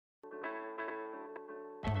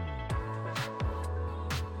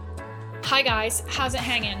Hi guys, how's it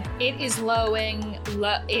hanging? It is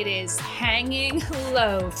it is hanging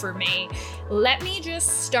low for me. Let me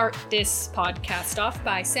just start this podcast off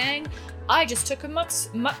by saying I just took a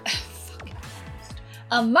muscle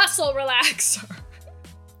relaxer.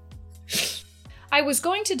 I was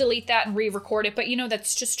going to delete that and re-record it, but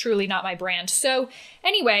that's just truly not my brand. So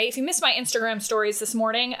anyway, if you missed my Instagram stories this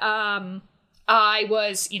morning, I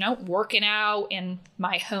was, working out in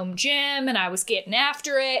my home gym and I was getting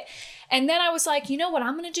after it. And then I was like, you know what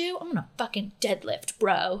I'm going to do? I'm going to fucking deadlift,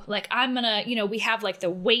 bro. Like I'm going to, we have like the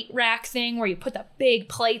weight rack thing where you put the big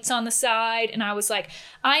plates on the side. And I was like,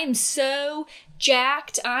 I'm so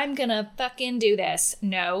jacked. I'm going to fucking do this.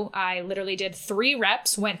 No, I literally did 3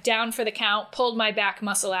 reps, went down for the count, pulled my back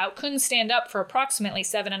muscle out, couldn't stand up for approximately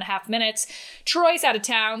 7.5 minutes. Troy's out of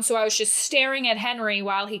town. So I was just staring at Henry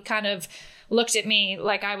while he kind of looked at me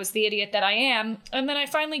like I was the idiot that I am. And then I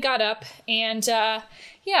finally got up and,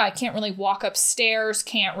 I can't really walk upstairs,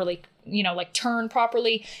 can't really, turn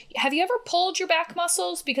properly. Have you ever pulled your back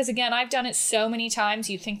muscles? Because again, I've done it so many times.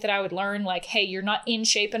 You think that I would learn like, hey, you're not in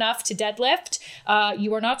shape enough to deadlift.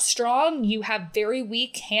 You are not strong. You have very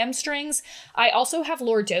weak hamstrings. I also have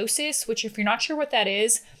lordosis, which if you're not sure what that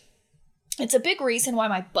is, it's a big reason why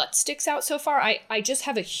my butt sticks out so far. I just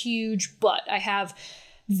have a huge butt. I have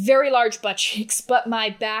very large butt cheeks, but my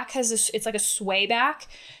back it's like a sway back,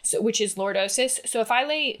 which is lordosis. So if I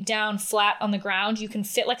lay down flat on the ground, you can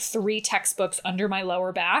fit like 3 textbooks under my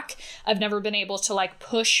lower back. I've never been able to like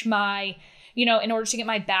push my, in order to get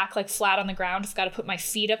my back like flat on the ground, I've got to put my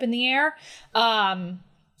feet up in the air.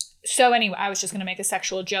 So anyway, I was just going to make a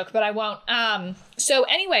sexual joke, but I won't. So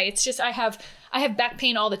anyway, it's just, I have back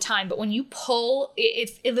pain all the time, but when you pull,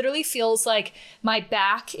 it literally feels like my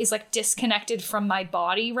back is like disconnected from my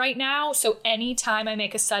body right now. So anytime I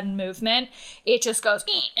make a sudden movement, it just goes,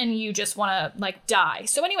 and you just want to like die.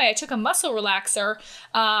 So anyway, I took a muscle relaxer.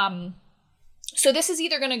 So this is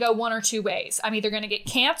either going to go one or 2 ways. I'm either going to get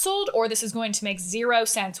canceled or this is going to make 0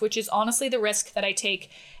 sense, which is honestly the risk that I take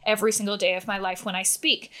every single day of my life when I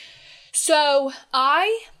speak. So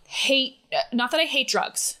not that I hate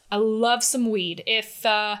drugs. I love some weed. If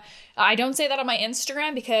I don't say that on my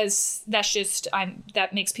Instagram because that's just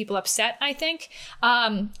that makes people upset, I think.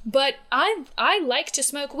 But I like to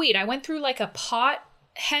smoke weed. I went through like a pot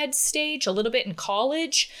head stage a little bit in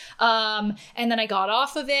college. And then I got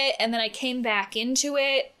off of it and then I came back into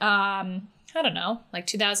it. I don't know, like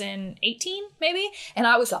 2018 maybe. And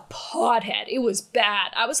I was a pothead. It was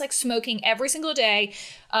bad. I was like smoking every single day.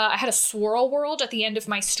 I had a Swirl World at the end of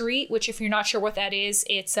my street, which if you're not sure what that is,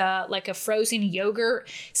 it's like a frozen yogurt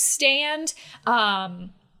stand.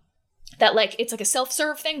 That like, it's like a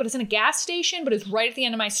self-serve thing, but it's in a gas station, but it's right at the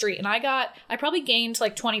end of my street. And I probably gained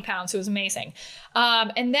like 20 pounds. It was amazing.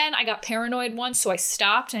 And then I got paranoid once, so I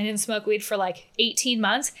stopped and I didn't smoke weed for like 18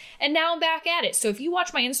 months. And now I'm back at it. So if you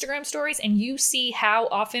watch my Instagram stories and you see how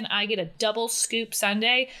often I get a double scoop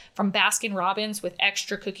sundae from Baskin Robbins with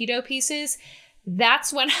extra cookie dough pieces,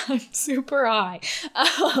 that's when I'm super high.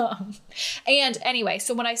 And anyway,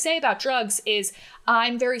 so what I say about drugs is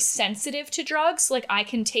I'm very sensitive to drugs. Like I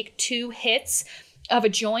can take 2 hits of a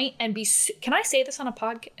joint and can I say this on a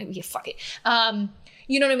podcast? Yeah, fuck it.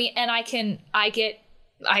 You know what I mean? And I get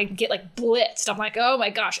like blitzed. I'm like, oh my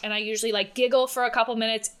gosh. And I usually like giggle for a couple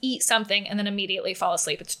minutes, eat something, and then immediately fall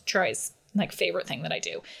asleep. It's Troy's like favorite thing that I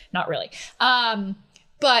do. Not really.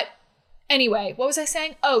 But anyway, what was I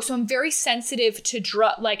saying? Oh, so I'm very sensitive to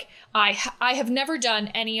drug. Like I have never done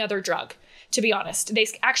any other drug, to be honest.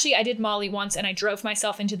 I did Molly once and I drove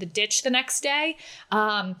myself into the ditch the next day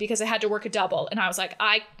because I had to work a double. And I was like,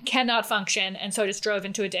 I cannot function. And so I just drove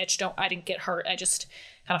into a ditch. I didn't get hurt. I just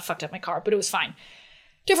kind of fucked up my car, but it was fine.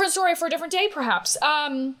 Different story for a different day, perhaps.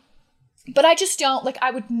 But I just don't, like,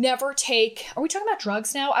 I would never take, are we talking about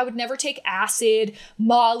drugs now? I would never take acid,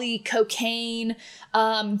 Molly, cocaine.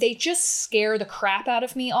 They just scare the crap out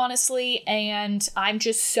of me, honestly. And I'm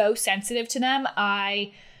just so sensitive to them.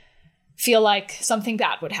 I feel like something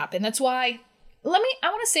bad would happen. That's why, I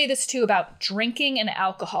want to say this too about drinking and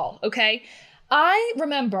alcohol, okay? I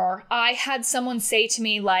remember I had someone say to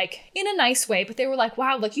me, like, in a nice way, but they were like,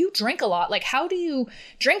 wow, like, you drink a lot. Like, how do you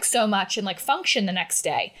drink so much and, like, function the next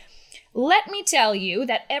day? Let me tell you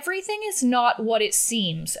that everything is not what it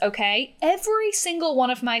seems, okay? Every single one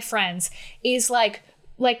of my friends is like,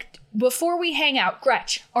 before we hang out,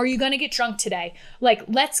 Gretch, are you gonna get drunk today? Like,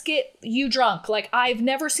 let's get you drunk. Like, I've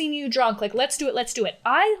never seen you drunk. Like, let's do it.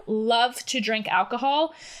 I love to drink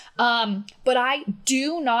alcohol, but I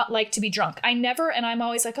do not like to be drunk. I'm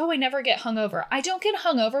always like, oh, I never get hungover. I don't get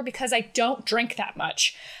hungover because I don't drink that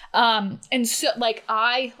much. And so, like,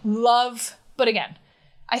 but again,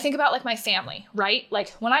 I think about like my family, right? Like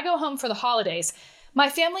when I go home for the holidays, my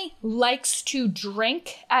family likes to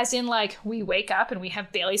drink, as in like we wake up and we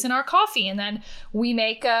have Baileys in our coffee, and then we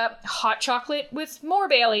make a hot chocolate with more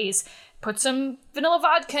Baileys, put some vanilla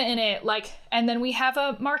vodka in it, like, and then we have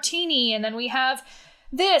a martini, and then we have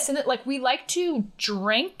this, and like we like to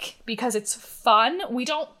drink because it's fun. We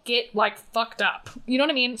don't get like fucked up. You know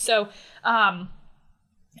what I mean? So,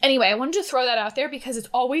 anyway, I wanted to throw that out there because it's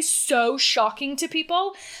always so shocking to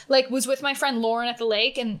people. Like, was with my friend Lauren at the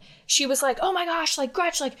lake, and she was like, oh my gosh, like,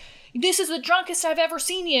 Gretch, like, this is the drunkest I've ever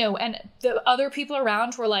seen you. And the other people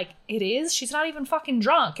around were like, it is? She's not even fucking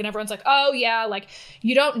drunk. And everyone's like, oh yeah, like,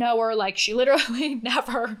 you don't know her. Like, she literally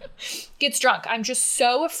never gets drunk. I'm just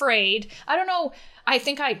so afraid. I don't know. I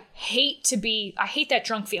think I hate that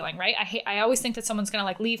drunk feeling, right? I always think that someone's going to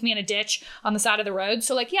like leave me in a ditch on the side of the road.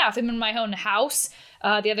 So like, yeah, if I'm in my own house,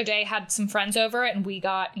 the other day I had some friends over and we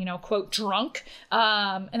got, quote, drunk.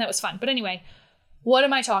 And that was fun. But anyway, what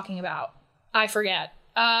am I talking about? I forget.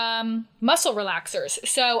 Muscle relaxers.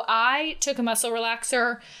 So I took a muscle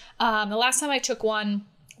relaxer. The last time I took one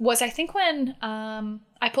was I think when,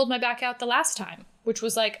 I pulled my back out the last time, which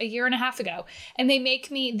was like a year and a half ago. And they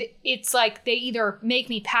make me, it's like they either make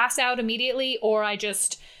me pass out immediately or I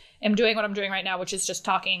just am doing what I'm doing right now, which is just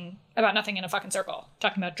talking about nothing in a fucking circle,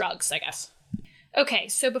 talking about drugs, I guess. Okay,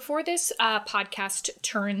 so before this podcast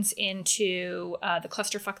turns into the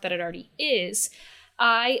clusterfuck that it already is,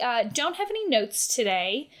 I don't have any notes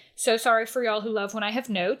today. So sorry for y'all who love when I have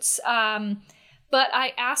notes. But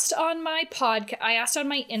I asked on my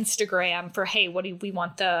Instagram for, hey, what do we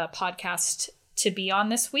want the podcast to be on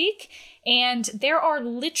this week? And there are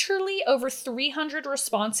literally over 300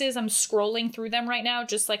 responses. I'm scrolling through them right now,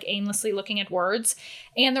 just like aimlessly looking at words,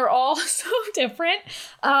 and they're all so different.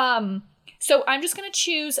 So I'm just going to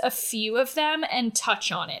choose a few of them and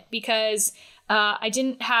touch on it because I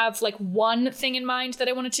didn't have like one thing in mind that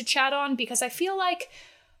I wanted to chat on because I feel like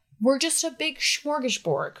we're just a big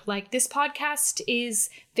smorgasbord. Like this podcast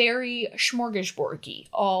is very smorgasbordy,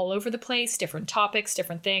 all over the place, different topics,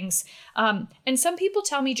 different things. And some people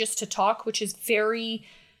tell me just to talk, which is very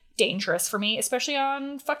dangerous for me, especially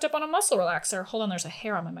on Fucked Up on a Muscle Relaxer. Hold on, there's a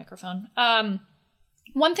hair on my microphone.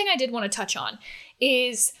 One thing I did want to touch on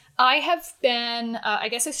is I have been, I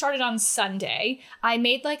guess I started on Sunday. I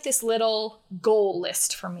made like this little goal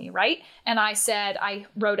list for me, right? And I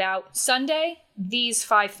wrote out Sunday, these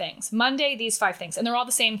 5 things, Monday, these 5 things, and they're all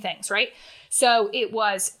the same things, right? So it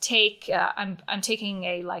was I'm taking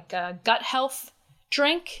a gut health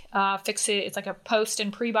drink, it's like a post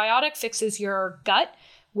and prebiotic, fixes your gut,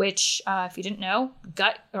 which if you didn't know,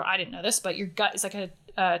 I didn't know this, but your gut is like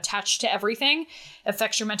attached to everything,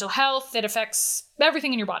 affects your mental health, it affects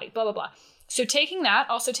everything in your body, blah, blah, blah. So taking that,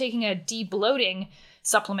 also taking a de-bloating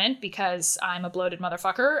supplement because I'm a bloated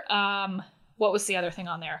motherfucker. What was the other thing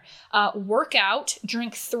on there? Workout,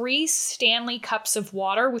 drink 3 Stanley cups of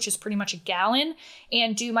water, which is pretty much a gallon,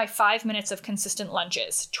 and do my 5 minutes of consistent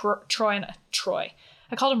lunges. Troy.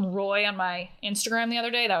 I called him Roy on my Instagram the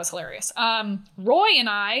other day. That was hilarious. Roy and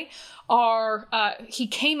I are, he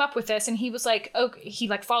came up with this and he was like, okay, he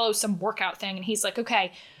like follows some workout thing. And he's like,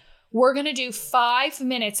 okay, we're going to do 5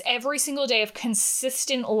 minutes every single day of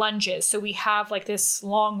consistent lunges. So we have like this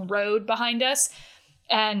long road behind us.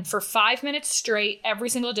 And for 5 minutes straight, every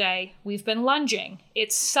single day, we've been lunging.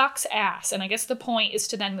 It sucks ass. And I guess the point is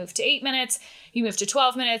to then move to 8 minutes. You move to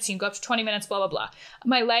 12 minutes. You can go up to 20 minutes, blah, blah,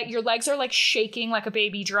 blah. Your legs are like shaking like a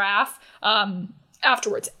baby giraffe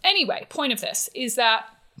afterwards. Anyway, point of this is that,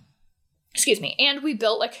 and we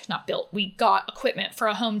we got equipment for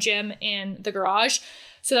a home gym in the garage.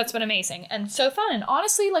 So that's been amazing and so fun. And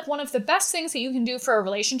honestly, like one of the best things that you can do for a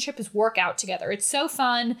relationship is work out together. It's so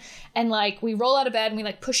fun. And like we roll out of bed and we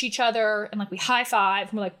like push each other and like we high five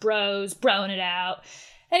and we're like broing it out.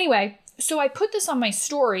 Anyway, so I put this on my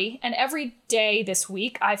story and every day this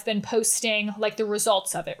week I've been posting like the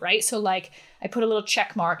results of it, right? So like I put a little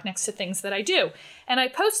check mark next to things that I do. And I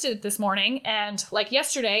posted it this morning and like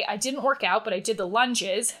yesterday I didn't work out, but I did the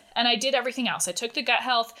lunges and I did everything else. I took the gut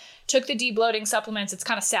health, took the de-bloating supplements. It's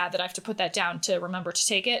kind of sad that I have to put that down to remember to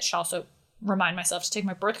take it. Should also remind myself to take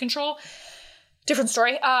my birth control. Different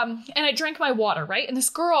story. And I drank my water, right? And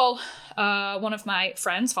this girl, one of my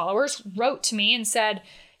friends, followers, wrote to me and said,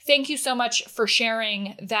 thank you so much for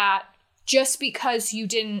sharing that just because you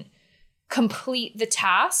didn't complete the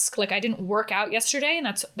task, like I didn't work out yesterday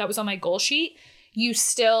and that was on my goal sheet, you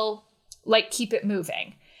still like keep it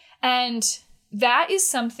moving. And that is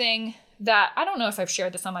something that I don't know if I've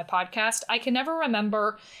shared this on my podcast. I can never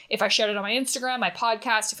remember if I shared it on my Instagram, my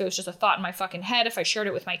podcast, if it was just a thought in my fucking head, if I shared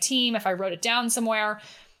it with my team, if I wrote it down somewhere.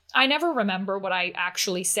 I never remember what I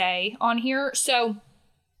actually say on here. So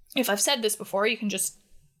if I've said this before, you can just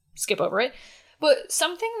skip over it. But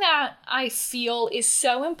something that I feel is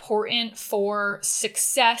so important for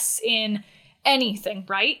success in anything,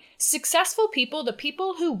 right? Successful people, the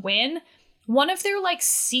people who win, one of their like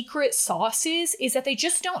secret sauces is that they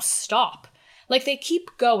just don't stop. Like they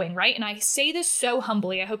keep going, right? And I say this so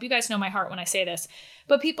humbly. I hope you guys know my heart when I say this.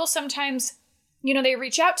 But people sometimes, you know, they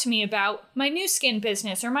reach out to me about my Nu Skin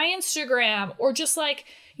business or my Instagram or just like,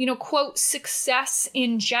 you know, quote, success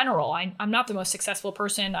in general. I'm not the most successful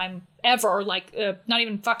person I'm ever, like, not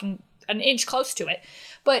even fucking an inch close to it.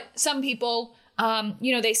 But some people,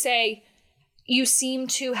 you know, they say, you seem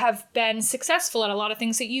to have been successful at a lot of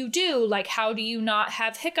things that you do. Like, how do you not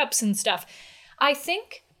have hiccups and stuff? I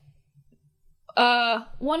think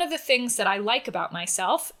one of the things that I like about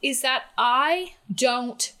myself is that I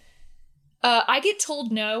don't I get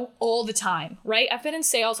told no all the time, right? I've been in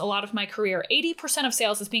sales a lot of my career. 80% of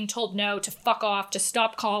sales is being told no, to fuck off, to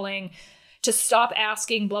stop calling, to stop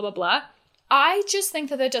asking, blah, blah, blah. I just think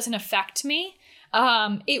that that doesn't affect me.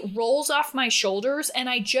 It rolls off my shoulders and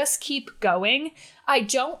I just keep going. I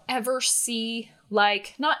don't ever see,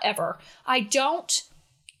 like, not ever. I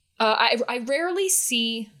rarely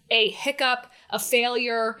see a hiccup, a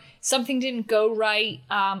failure, something didn't go right,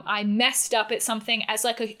 I messed up at something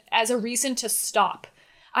as a reason to stop.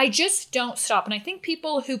 I just don't stop. And I think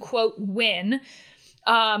people who quote win,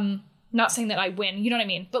 not saying that I win, you know what I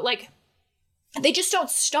mean? But like, they just don't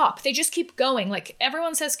stop. They just keep going. Like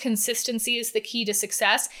everyone says consistency is the key to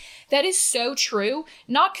success. That is so true.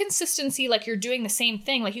 Not consistency like you're doing the same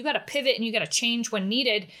thing. Like you got to pivot and you got to change when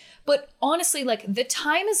needed. But honestly, like the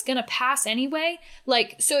time is going to pass anyway.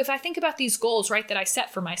 Like, so if I think about these goals, right, that I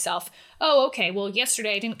set for myself, oh, okay, well,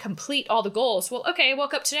 yesterday I didn't complete all the goals. Well, okay, I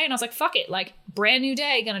woke up today and I was like, fuck it, like brand new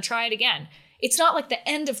day, gonna try it again. It's not like the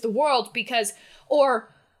end of the world because, or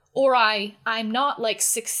I'm not like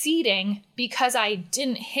succeeding because I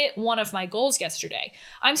didn't hit one of my goals yesterday.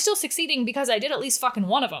 I'm still succeeding because I did at least fucking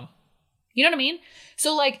one of them. You know what I mean?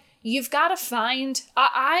 So like, you've got to find,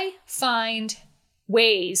 I find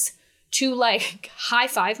ways to like high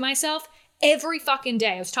five myself every fucking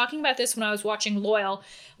day. I was talking about this when I was watching Loyal,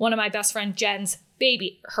 one of my best friend Jen's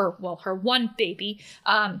baby, her one baby,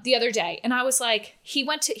 the other day. And I was like,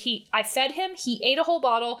 I fed him, he ate a whole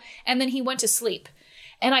bottle and then he went to sleep.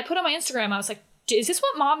 And I put on my Instagram, I was like, is this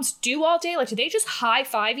what moms do all day? Like, do they just high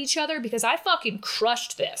five each other? Because I fucking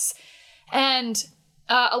crushed this. And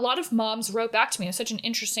a lot of moms wrote back to me. It was such an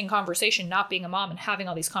interesting conversation, not being a mom and having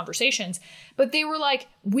all these conversations. But they were like,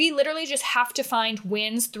 we literally just have to find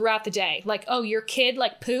wins throughout the day. Like, oh, your kid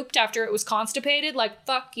like pooped after it was constipated. Like,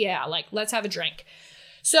 fuck yeah. Like, let's have a drink.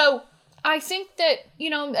 So I think that,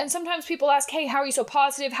 you know, and sometimes people ask, hey, how are you so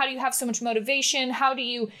positive? How do you have so much motivation? How do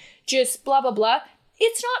you just blah, blah, blah?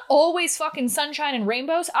 It's not always fucking sunshine and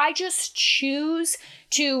rainbows. I just choose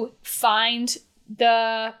to find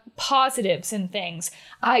the positives in things.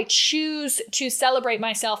 I choose to celebrate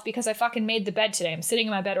myself because I fucking made the bed today. I'm sitting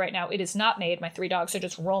in my bed right now. It is not made. My 3 dogs are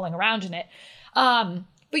just rolling around in it.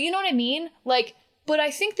 But you know what I mean? Like, but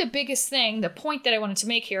I think the biggest thing, the point that I wanted to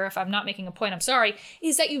make here, if I'm not making a point, I'm sorry,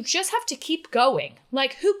 is that you just have to keep going.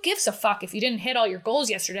 Like, who gives a fuck if you didn't hit all your goals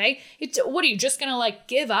yesterday? What are you just gonna like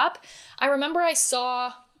give up? I remember I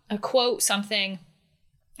saw a quote, something,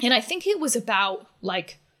 and I think it was about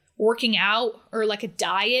like working out or like a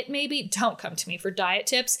diet maybe. Don't come to me for diet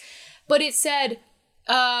tips. But it said,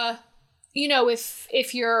 you know,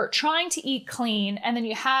 if you're trying to eat clean and then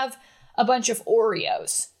you have a bunch of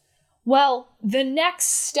Oreos, well, the next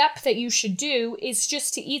step that you should do is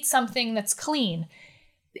just to eat something that's clean.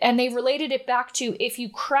 And they related it back to if you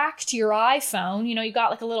cracked your iPhone, you know, you got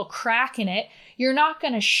like a little crack in it, you're not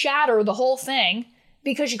going to shatter the whole thing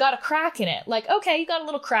because you got a crack in it. Like, okay, you got a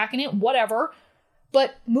little crack in it, whatever,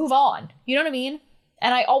 but move on. You know what I mean?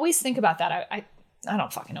 And I always think about that. I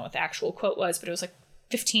don't fucking know what the actual quote was, but it was like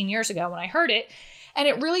 15 years ago when I heard it. And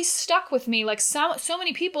it really stuck with me. Like so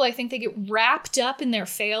many people, I think they get wrapped up in their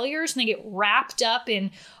failures and they get wrapped up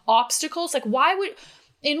in obstacles. Like why would,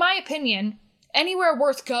 in my opinion, anywhere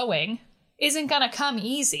worth going isn't going to come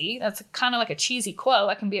easy. That's kind of like a cheesy quote.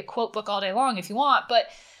 That can be a quote book all day long if you want. But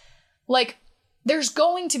like, there's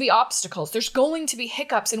going to be obstacles. There's going to be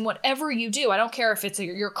hiccups in whatever you do. I don't care if it's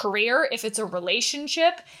your career, if it's a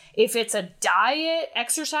relationship, if it's a diet,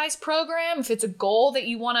 exercise program, if it's a goal that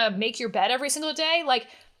you want to make your bed every single day. Like,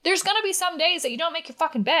 there's going to be some days that you don't make your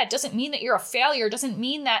fucking bed. Doesn't mean that you're a failure. Doesn't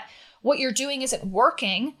mean that what you're doing isn't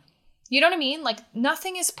working. You know what I mean? Like,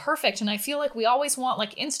 nothing is perfect. And I feel like we always want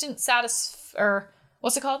like instant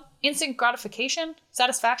instant gratification?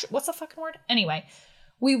 Satisfaction? What's the fucking word? Anyway.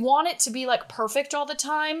 we want it to be like perfect all the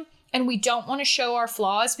time, and we don't want to show our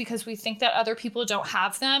flaws because we think that other people don't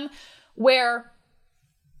have them. Where,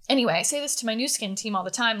 anyway, I say this to my Nu Skin team all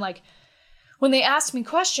the time, like, when they ask me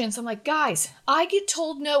questions, I'm like, guys, I get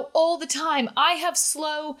told no all the time. I have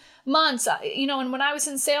slow months, and when I was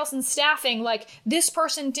in sales and staffing, like, this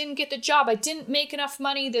person didn't get the job. I didn't make enough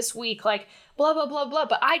money this week, like, blah, blah, blah, blah.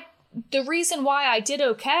 But the reason why I do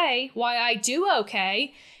okay,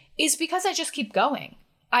 is because I just keep going.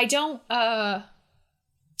 I don't,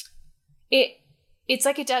 it's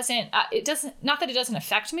like it doesn't, not that it doesn't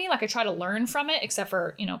affect me. Like, I try to learn from it, except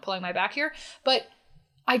for, pulling my back here, but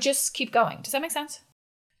I just keep going. Does that make sense?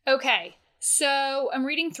 Okay. So I'm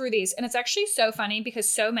reading through these, and it's actually so funny because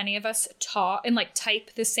so many of us talk and like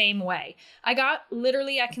type the same way. I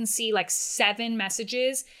can see like 7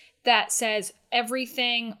 messages that says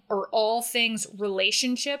everything or all things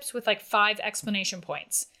relationships with like 5 explanation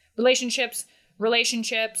points. Relationships,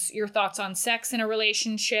 your thoughts on sex in a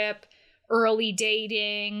relationship, early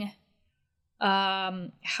dating,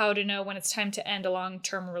 how to know when it's time to end a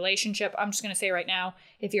long-term relationship. I'm just going to say right now,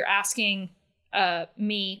 if you're asking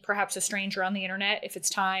me, perhaps a stranger on the internet, if it's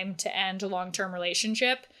time to end a long-term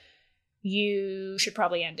relationship, you should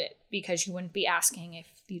probably end it, because you wouldn't be asking if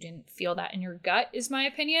you didn't feel that in your gut, is my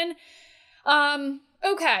opinion.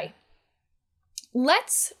 Okay.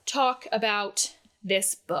 Let's talk about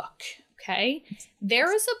this book, okay?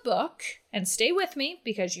 There is a book, and stay with me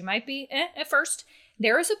because you might be at first.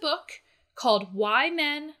 There is a book called Why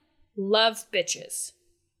Men Love Bitches.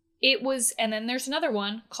 And then there's another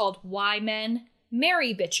one called Why Men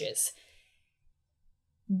Marry Bitches.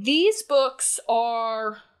 These books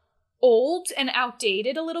are old and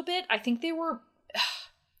outdated a little bit. I think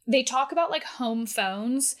they talk about like home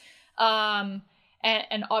phones,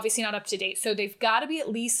 and obviously not up to date. So they've got to be at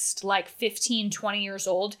least like 15, 20 years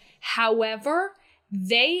old. However,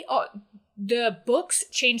 the books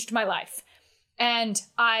changed my life. And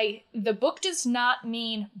the book does not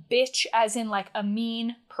mean bitch as in like a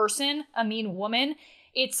mean person, a mean woman.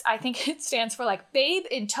 I think it stands for like babe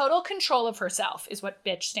in total control of herself is what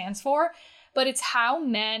bitch stands for. But it's how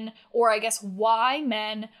men, or I guess why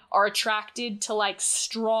men are attracted to like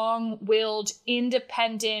strong-willed,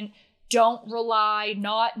 independent, don't rely,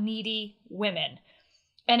 not needy women.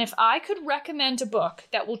 And if I could recommend a book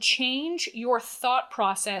that will change your thought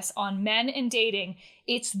process on men and dating,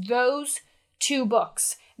 it's those 2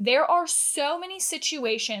 books. There are so many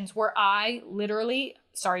situations where I literally,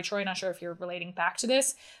 sorry, Troy, not sure if you're relating back to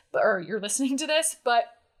this, or you're listening to this, but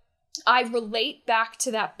I relate back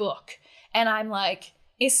to that book. And I'm like,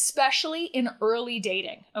 especially in early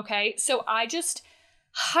dating, okay? So I just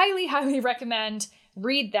highly, highly recommend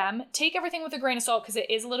read them. Take everything with a grain of salt because it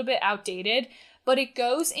is a little bit outdated, but it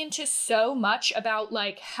goes into so much about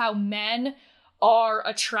like how men are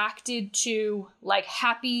attracted to like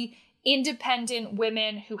happy, independent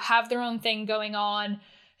women who have their own thing going on,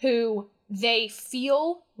 who they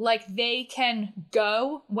feel like they can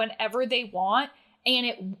go whenever they want,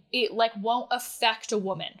 and it like won't affect a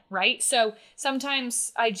woman, right? So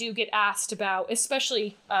sometimes I do get asked about,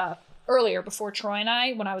 especially earlier before Troy and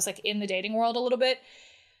I, when I was like in the dating world a little bit,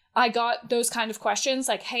 I got those kind of questions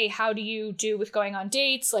like, hey, how do you do with going on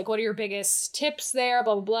dates? Like, what are your biggest tips there?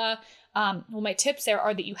 Blah, blah, blah. Well, my tips there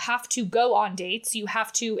are that you have to go on dates. You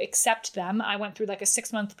have to accept them. I went through like a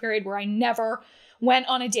 6-month period where I never went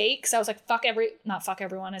on a date because I was like, not fuck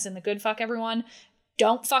everyone as in the good fuck everyone.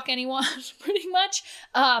 Don't fuck anyone, pretty much.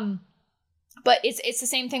 But it's the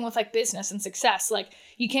same thing with like business and success. Like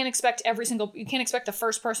you can't expect the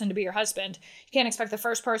first person to be your husband. You can't expect the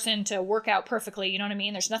first person to work out perfectly. You know what I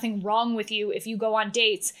mean? There's nothing wrong with you if you go on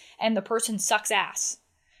dates and the person sucks ass.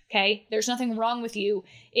 Okay. There's nothing wrong with you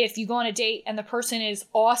if you go on a date and the person is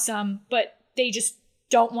awesome, but they just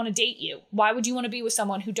don't want to date you. Why would you want to be with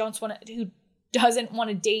someone who doesn't want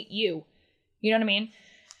to date you? You know what I mean?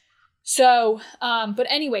 So, but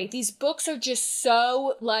anyway, these books are just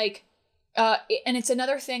so like, and it's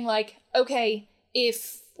another thing like, okay,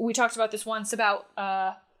 if we talked about this once about,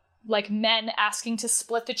 like men asking to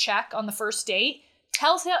split the check on the first date,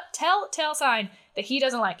 tell sign that he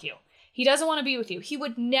doesn't like you. He doesn't want to be with you. He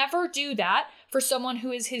would never do that for someone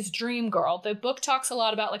who is his dream girl. The book talks a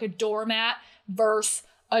lot about like a doormat versus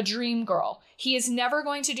a dream girl. He is never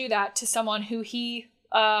going to do that to someone who he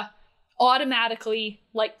automatically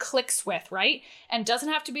like clicks with, right? And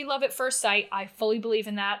doesn't have to be love at first sight. I fully believe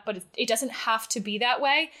in that, but it doesn't have to be that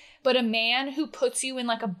way. But a man who puts you in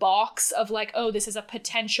like a box of like, oh, this is a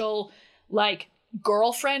potential like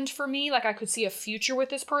girlfriend for me, like I could see a future with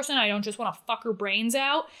this person, I don't just want to fuck her brains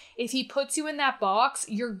out. If he puts you in that box,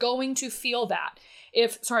 you're going to feel that.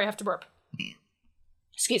 Sorry, I have to burp.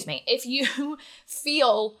 if you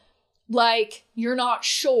feel like you're not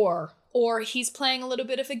sure, or he's playing a little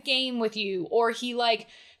bit of a game with you, or he like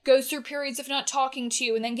goes through periods of not talking to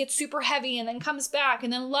you and then gets super heavy and then comes back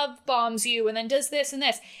and then love bombs you and then does this and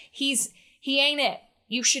this, he ain't it.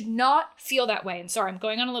 You should not feel that way. And sorry, I'm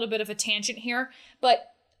going on a little bit of a tangent here,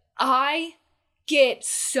 but I get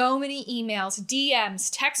so many emails, DMs,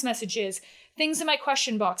 text messages, things in my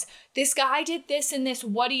question box. This guy did this and this.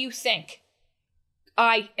 What do you think?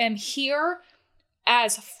 I am here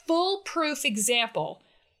as foolproof example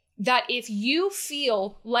that if you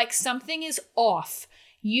feel like something is off,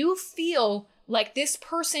 you feel like this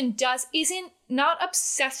person isn't not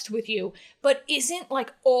obsessed with you, but isn't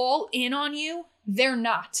like all in on you, they're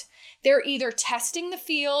not. They're either testing the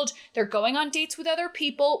field, they're going on dates with other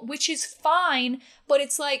people, which is fine, but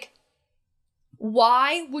it's like,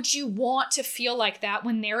 why would you want to feel like that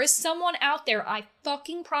when there is someone out there, I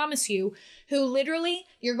fucking promise you, who literally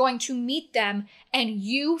you're going to meet them and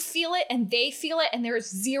you feel it and they feel it and there is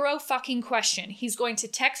zero fucking question. He's going to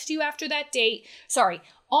text you after that date.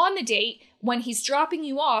 On the date, when he's dropping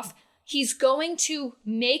you off, he's going to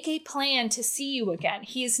make a plan to see you again.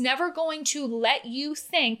 He is never going to let you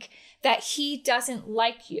think that he doesn't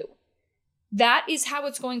like you. That is how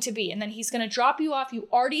it's going to be. And then he's going to drop you off. You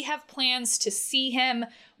already have plans to see him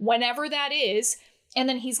whenever that is. And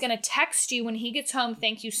then he's going to text you when he gets home.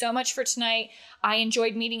 Thank you so much for tonight. I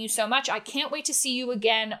enjoyed meeting you so much. I can't wait to see you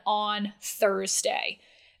again on Thursday.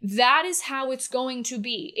 That is how it's going to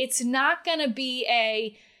be. It's not going to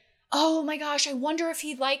be oh my gosh, I wonder if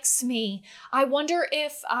he likes me. I wonder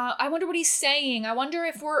what he's saying. I wonder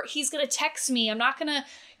if he's going to text me. You're not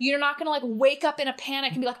going to like wake up in a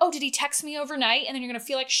panic and be like, oh, did he text me overnight? And then you're going to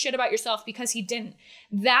feel like shit about yourself because he didn't.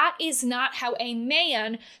 That is not how a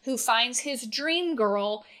man who finds his dream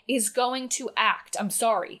girl is going to act. I'm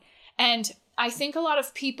sorry. And I think a lot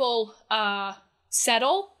of people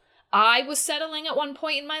settle. I was settling at one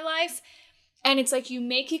point in my life. And it's like you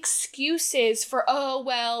make excuses for, oh,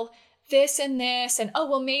 well, this and this. And, oh,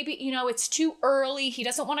 well, maybe, it's too early. He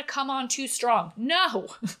doesn't want to come on too strong. No.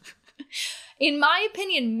 In my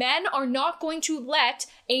opinion, men are not going to let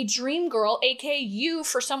a dream girl, aka you,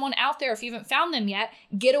 for someone out there, if you haven't found them yet,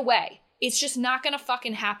 get away. It's just not going to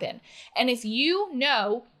fucking happen. And if you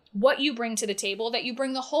know what you bring to the table, that you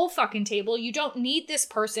bring the whole fucking table, you don't need this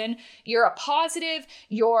person, you're a positive,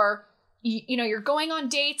 you're going on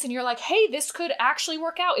dates and you're like, hey, this could actually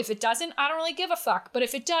work out. If it doesn't, I don't really give a fuck. But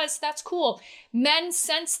if it does, that's cool. Men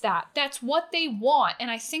sense that. That's what they want.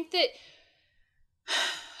 And I think that,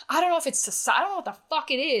 I don't know if it's society, I don't know what the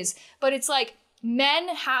fuck it is, but it's like men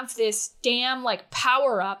have this damn like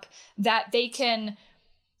power up that they can,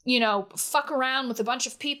 fuck around with a bunch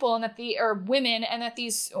of people and or women and that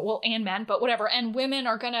and men, but whatever. And women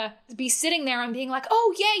are gonna be sitting there and being like,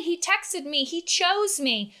 oh yay, he texted me, he chose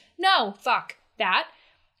me. No, fuck that.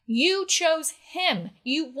 You chose him.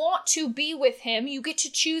 You want to be with him. You get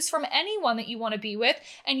to choose from anyone that you want to be with,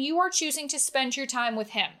 and you are choosing to spend your time with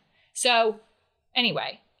him. So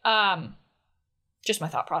anyway, just my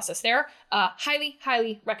thought process there. Highly,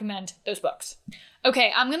 highly recommend those books.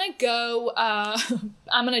 Okay, I'm going to go,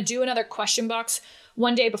 I'm going to do another question box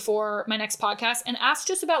one day before my next podcast and ask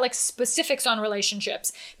just about like specifics on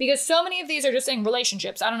relationships, because so many of these are just saying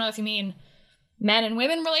relationships. I don't know if you mean men and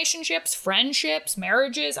women relationships, friendships,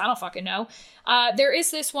 marriages, I don't fucking know. There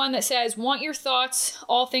is this one that says, want your thoughts,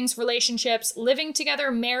 all things relationships, living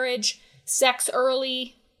together, marriage, sex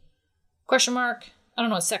early, question mark. I don't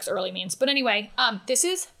know what sex early means, but anyway, this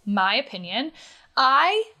is my opinion.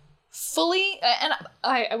 I fully, and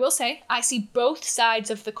I will say, I see both sides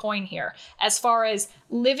of the coin here as far as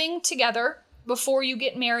living together before you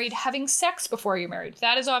get married, having sex before you're married.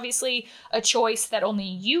 That is obviously a choice that only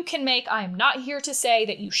you can make. I am not here to say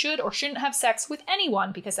that you should or shouldn't have sex with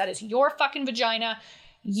anyone, because that is your fucking vagina.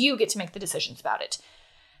 You get to make the decisions about it.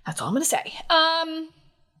 That's all I'm going to say.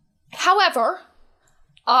 However,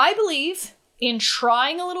 I believe in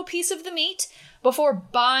trying a little piece of the meat before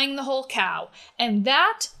buying the whole cow. And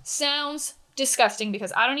that sounds disgusting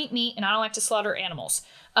because I don't eat meat and I don't like to slaughter animals.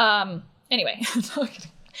 Anyway, no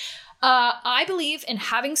kidding. I believe in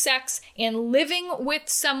having sex and living with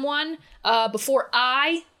someone before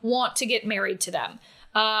I want to get married to them.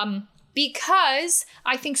 Because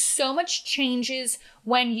I think so much changes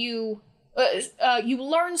when you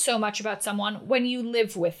learn so much about someone when you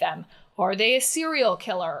live with them. Are they a serial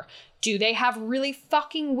killer? Do they have really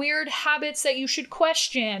fucking weird habits that you should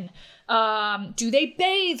question? Do they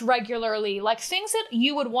bathe regularly? Like things that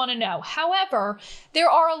you would want to know. However, there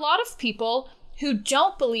are a lot of people who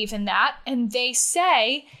don't believe in that, and they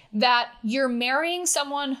say that you're marrying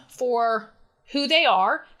someone for who they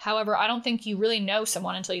are. However, I don't think you really know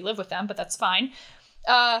someone until you live with them, but that's fine.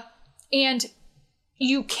 And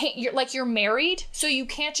you can't, you're married, so you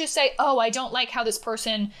can't just say, oh, I don't like how this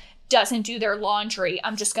person doesn't do their laundry,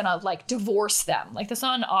 I'm just gonna like divorce them. Like, that's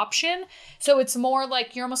not an option. So it's more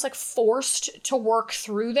like you're almost like forced to work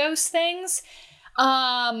through those things.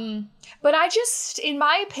 But I just, in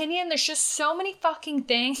my opinion, there's just so many fucking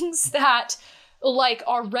things that like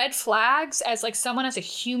are red flags as like someone as a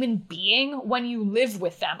human being when you live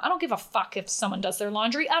with them. I don't give a fuck if someone does their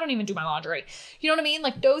laundry. I don't even do my laundry. You know what I mean?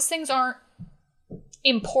 Like, those things aren't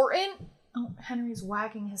important. Oh, Henry's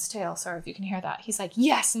wagging his tail. Sorry if you can hear that. He's like,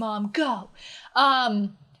 yes, Mom, go.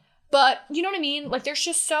 But you know what I mean? Like, there's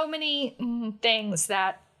just so many things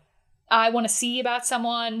that I want to see about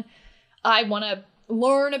someone. I want to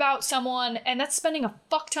learn about someone, and that's spending a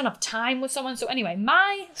fuck ton of time with someone. So anyway,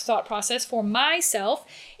 my thought process for myself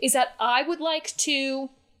is that I would like to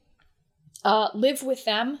live with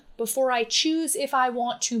them before I choose if I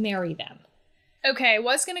want to marry them. Okay, I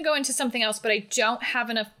was going to go into something else, but I don't have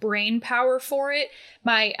enough brain power for it.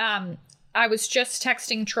 I was just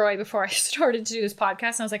texting Troy before I started to do this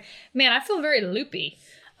podcast, and I was like, man, I feel very loopy.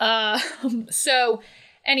 So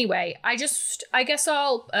anyway, I guess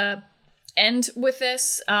I'll end with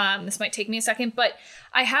this. This might take me a second, but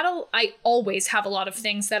I always have a lot of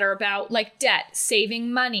things that are about like debt,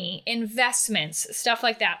 saving money, investments, stuff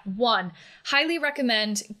like that. One, highly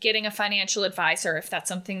recommend getting a financial advisor if that's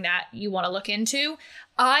something that you want to look into.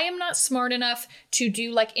 I am not smart enough to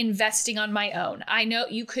do like investing on my own. I know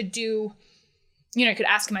you could do, you could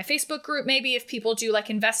ask in my Facebook group maybe if people do like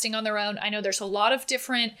investing on their own. I know there's a lot of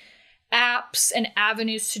different apps and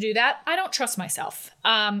avenues to do that. I don't trust myself.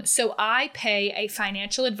 So I pay a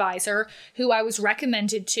financial advisor who I was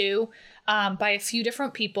recommended to by a few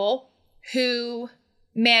different people who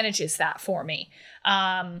manages that for me.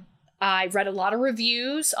 I read a lot of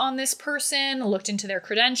reviews on this person, looked into their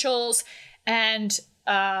credentials, and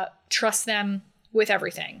trust them with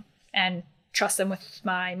everything and trust them with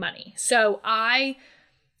my money. So I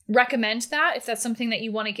recommend that if that's something that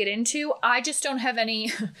you want to get into. I just don't have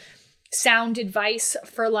any sound advice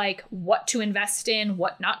for like what to invest in,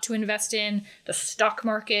 what not to invest in, the stock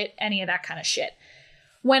market, any of that kind of shit.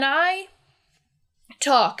 When I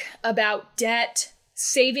talk about debt,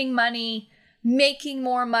 saving money, making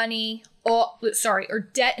more money, or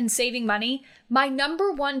debt and saving money, my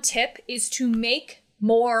number one tip is to make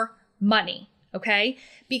more money, okay?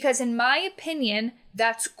 Because in my opinion,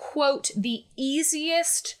 that's, quote, the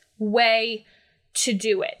easiest way to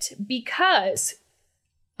do it. Because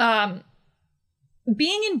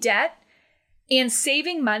being in debt and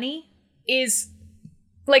saving money is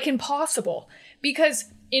like impossible. Because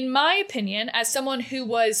in my opinion, as someone who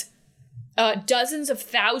was dozens of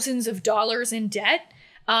thousands of dollars in debt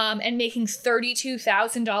and making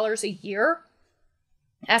 $32,000 a year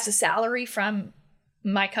as a salary from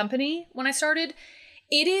my company when I started,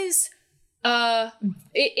 it is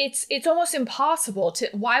it's almost impossible to.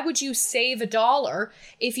 Why would you save $1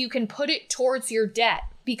 if you can put it towards your debt?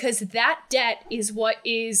 Because that debt is what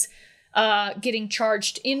is getting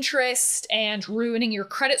charged interest and ruining your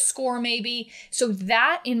credit score maybe. So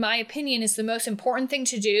that, in my opinion, is the most important thing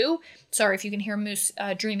to do. Sorry if you can hear Moose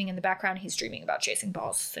dreaming in the background. He's dreaming about chasing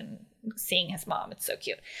balls and seeing his mom. It's so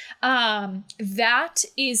cute. That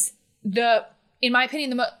is in my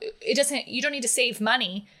opinion, you don't need to save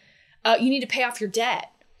money. You need to pay off your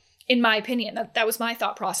debt. In my opinion, that was my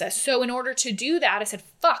thought process. So in order to do that, I said,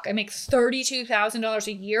 fuck, I make $32,000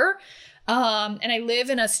 a year. And I live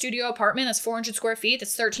in a studio apartment that's 400 square feet.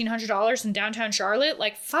 That's $1,300 in downtown Charlotte.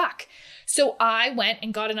 Like, fuck. So I went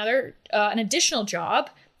and got an additional job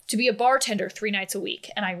to be a bartender 3 nights a week.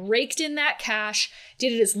 And I raked in that cash,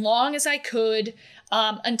 did it as long as I could,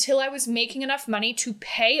 until I was making enough money to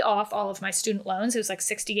pay off all of my student loans. It was like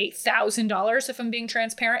 $68,000 if I'm being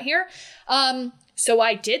transparent here. So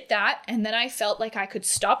I did that, and then I felt like I could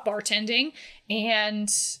stop bartending and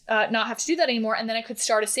not have to do that anymore, and then I could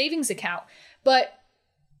start a savings account. But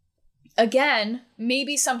again,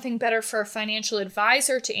 maybe something better for a financial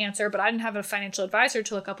advisor to answer, but I didn't have a financial advisor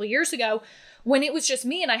until a couple of years ago when it was just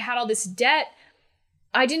me and I had all this debt.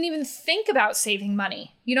 I didn't even think about saving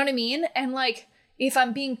money. You know what I mean? And like, if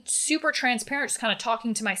I'm being super transparent, just kind of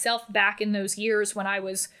talking to myself back in those years when I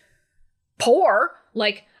was poor,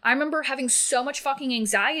 like, I remember having so much fucking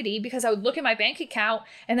anxiety because I would look at my bank account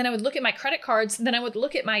and then I would look at my credit cards and then I would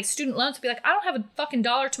look at my student loans and be like, I don't have a fucking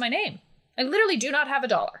dollar to my name. I literally do not have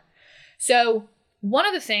 $1. So one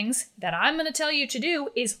of the things that I'm going to tell you to do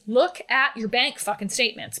is look at your bank fucking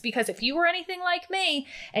statements, because if you were anything like me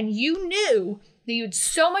and you knew that you had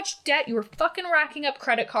so much debt, you were fucking racking up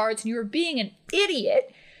credit cards, and you were being an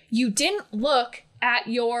idiot. You didn't look at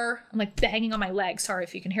your, I'm like banging on my leg, sorry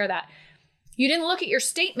if you can hear that. You didn't look at your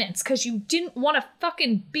statements because you didn't want to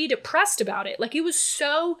fucking be depressed about it. Like, it was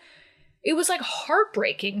like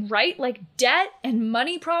heartbreaking, right? Like, debt and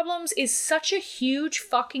money problems is such a huge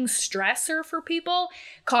fucking stressor for people,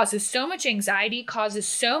 causes so much anxiety, causes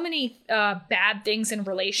so many bad things in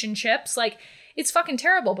relationships. Like, it's fucking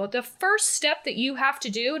terrible. But the first step that you have to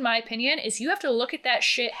do, in my opinion, is you have to look at that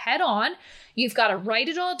shit head on. You've got to write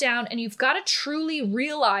it all down, and you've got to truly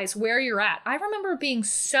realize where you're at. I remember being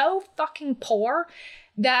so fucking poor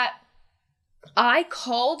that I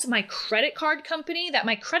called my credit card company, that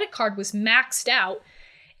my credit card was maxed out,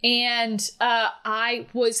 and I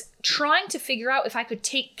was trying to figure out if I could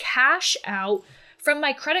take cash out from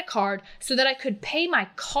my credit card so that I could pay my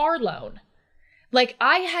car loan. Like,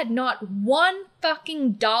 I had not one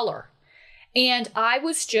fucking dollar. And I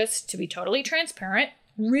was just, to be totally transparent,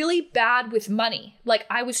 really bad with money. Like,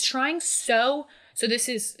 I was trying so this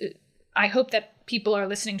is, I hope that people are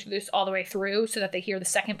listening to this all the way through so that they hear the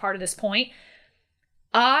second part of this point.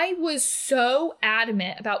 I was so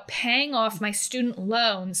adamant about paying off my student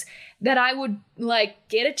loans that I would like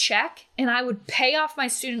get a check and I would pay off my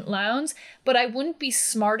student loans, but I wouldn't be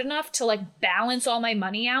smart enough to like balance all my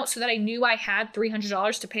money out so that I knew I had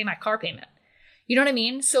 $300 to pay my car payment. You know what I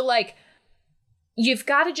mean? So like, you've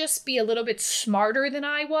got to just be a little bit smarter than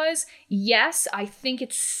I was. Yes, I think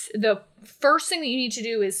it's the first thing that you need to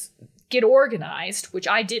do is get organized, which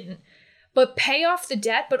I didn't. But pay off the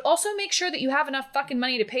debt, but also make sure that you have enough fucking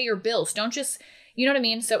money to pay your bills. Don't just, you know what I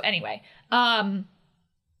mean? So anyway,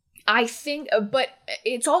 I think, but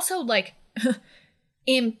it's also like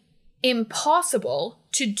impossible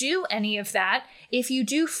to do any of that if you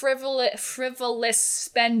do frivolous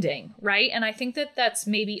spending, right? And I think that that's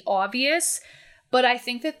maybe obvious, but I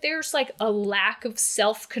think that there's like a lack of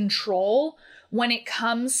self-control when it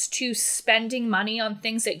comes to spending money on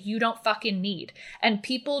things that you don't fucking need. And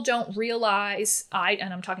people don't realize,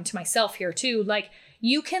 and I'm talking to myself here too, like,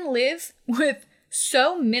 you can live with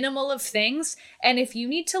so minimal of things. And if you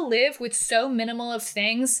need to live with so minimal of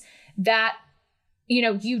things that, you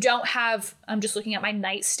know, you don't have, I'm just looking at my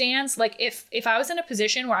nightstands. Like, if I was in a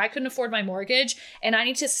position where I couldn't afford my mortgage and I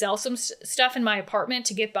need to sell some stuff in my apartment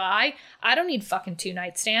to get by, I don't need fucking 2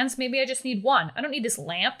 nightstands. Maybe I just need 1. I don't need this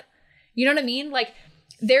lamp. You know what I mean? Like,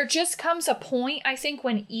 there just comes a point, I think,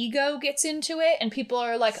 when ego gets into it and people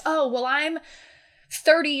are like, oh, well, I'm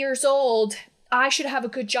 30 years old. I should have a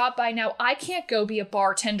good job by now. I can't go be a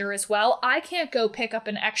bartender as well. I can't go pick up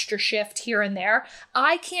an extra shift here and there.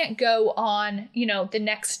 I can't go on, you know, the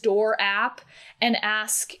Nextdoor app and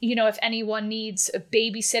ask, you know, if anyone needs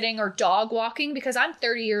babysitting or dog walking because I'm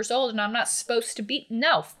 30 years old and I'm not supposed to be.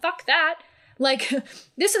 No, fuck that. Like,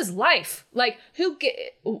 this is life. Like,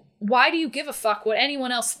 why do you give a fuck what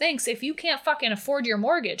anyone else thinks if you can't fucking afford your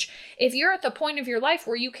mortgage? If you're at the point of your life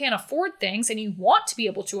where you can't afford things and you want to be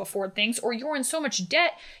able to afford things, or you're in so much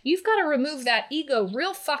debt, you've got to remove that ego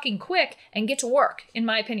real fucking quick and get to work, in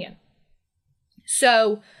my opinion.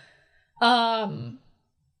 So,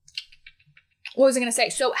 what was I going to say?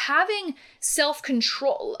 So having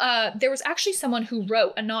self-control, there was actually someone who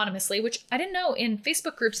wrote anonymously, which I didn't know in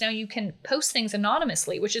Facebook groups now you can post things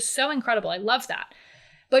anonymously, which is so incredible. I love that.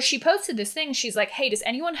 But she posted this thing. She's like, hey, does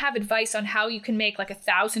anyone have advice on how you can make like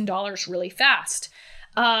 $1,000 really fast?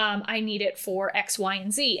 I need it for X, Y,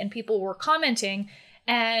 and Z. And people were commenting.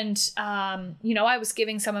 And, you know, I was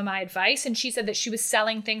giving some of my advice. And she said that she was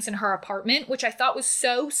selling things in her apartment, which I thought was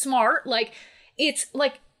so smart. Like, it's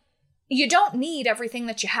like, you don't need everything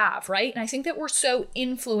that you have, right? And I think that we're so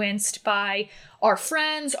influenced by our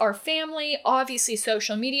friends, our family, obviously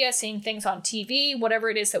social media, seeing things on TV, whatever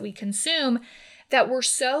it is that we consume, that we're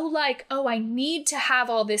so like, oh, I need to have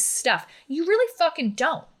all this stuff. You really fucking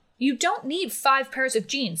don't. You don't need 5 pairs of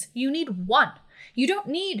jeans. You need 1. You don't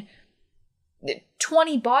need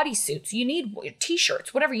 20 bodysuits. You need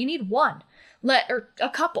t-shirts, whatever. You need 1. Or a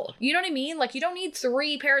couple. You know what I mean? Like, you don't need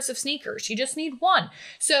 3 pairs of sneakers. You just need 1.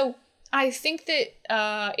 So I think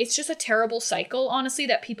that it's just a terrible cycle, honestly,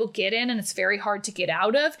 that people get in, and it's very hard to get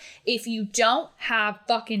out of if you don't have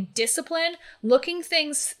fucking discipline, looking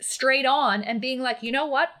things straight on and being like, you know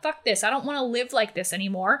what? Fuck this. I don't want to live like this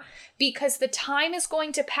anymore, because the time is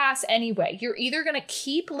going to pass anyway. You're either going to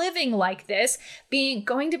keep living like this,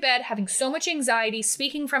 going to bed, having so much anxiety,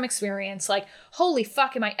 speaking from experience, like, holy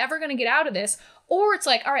fuck, am I ever going to get out of this? Or it's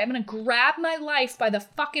like, all right, I'm going to grab my life by the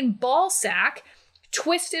fucking ball sack,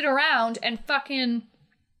 twist it around, and fucking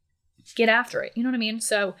get after it. You know what I mean?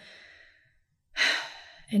 So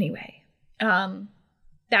anyway,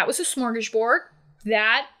 that was a smorgasbord.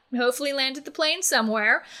 that hopefully landed the plane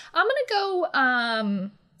somewhere. I'm gonna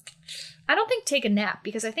go, I don't think take a nap,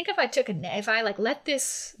 because I think if I took a nap, if I like let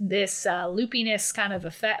this loopiness kind of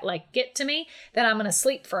effect like get to me, then I'm gonna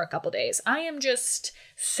sleep for a couple days. I am just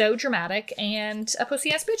so dramatic and a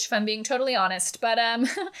pussy ass bitch, if I'm being totally honest. But I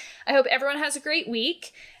hope everyone has a great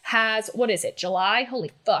week. What is it, July?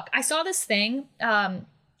 Holy fuck. I saw this thing.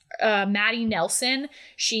 Maddie Nelson,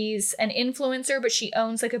 she's an influencer, but she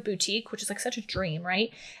owns like a boutique, which is like such a dream,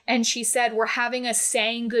 right? And she said, we're having a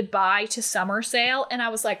saying goodbye to summer sale. And I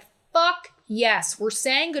was like, fuck yes, we're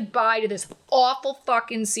saying goodbye to this awful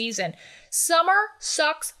fucking season. Summer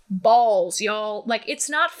sucks balls, y'all. Like, it's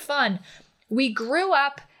not fun. We grew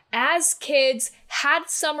up as kids, had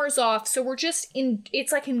summers off, so we're just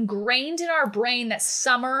it's like ingrained in our brain that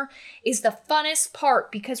summer is the funnest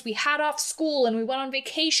part because we had off school and we went on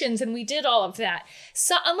vacations and we did all of that.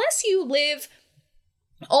 So unless you live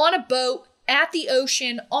on a boat, at the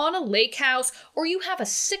ocean, on a lake house, or you have a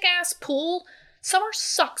sick ass pool, summer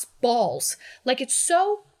sucks balls. Like, it's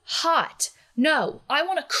so hot. No, I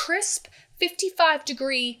want a crisp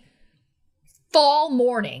 55-degree fall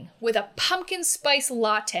morning with a pumpkin spice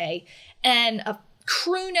latte and a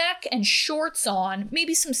crew neck and shorts on,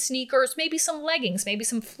 maybe some sneakers, maybe some leggings, maybe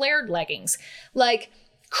some flared leggings. Like,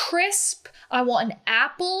 crisp. I want an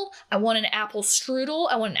apple. I want an apple strudel.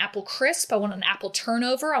 I want an apple crisp. I want an apple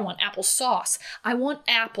turnover. I want apple sauce. I want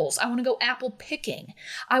apples. I want to go apple picking.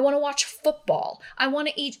 I want to watch football. I want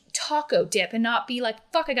to eat taco dip and not be like,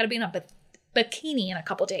 fuck, I gotta be in a bikini in a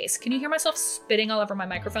couple days. Can you hear myself spitting all over my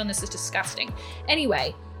microphone? This is disgusting.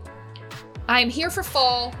 Anyway, I'm here for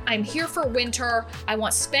fall. I'm here for winter. I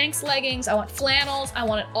want Spanx leggings. I want flannels. I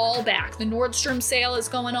want it all back. The Nordstrom sale is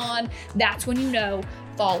going on. That's when you know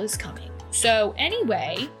fall is coming. So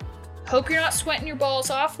anyway, hope you're not sweating your balls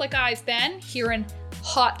off like I've been here in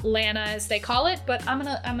hot Atlanta, as they call it. But I'm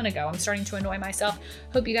gonna go. I'm starting to annoy myself.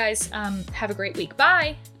 Hope you guys have a great week.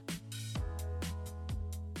 Bye.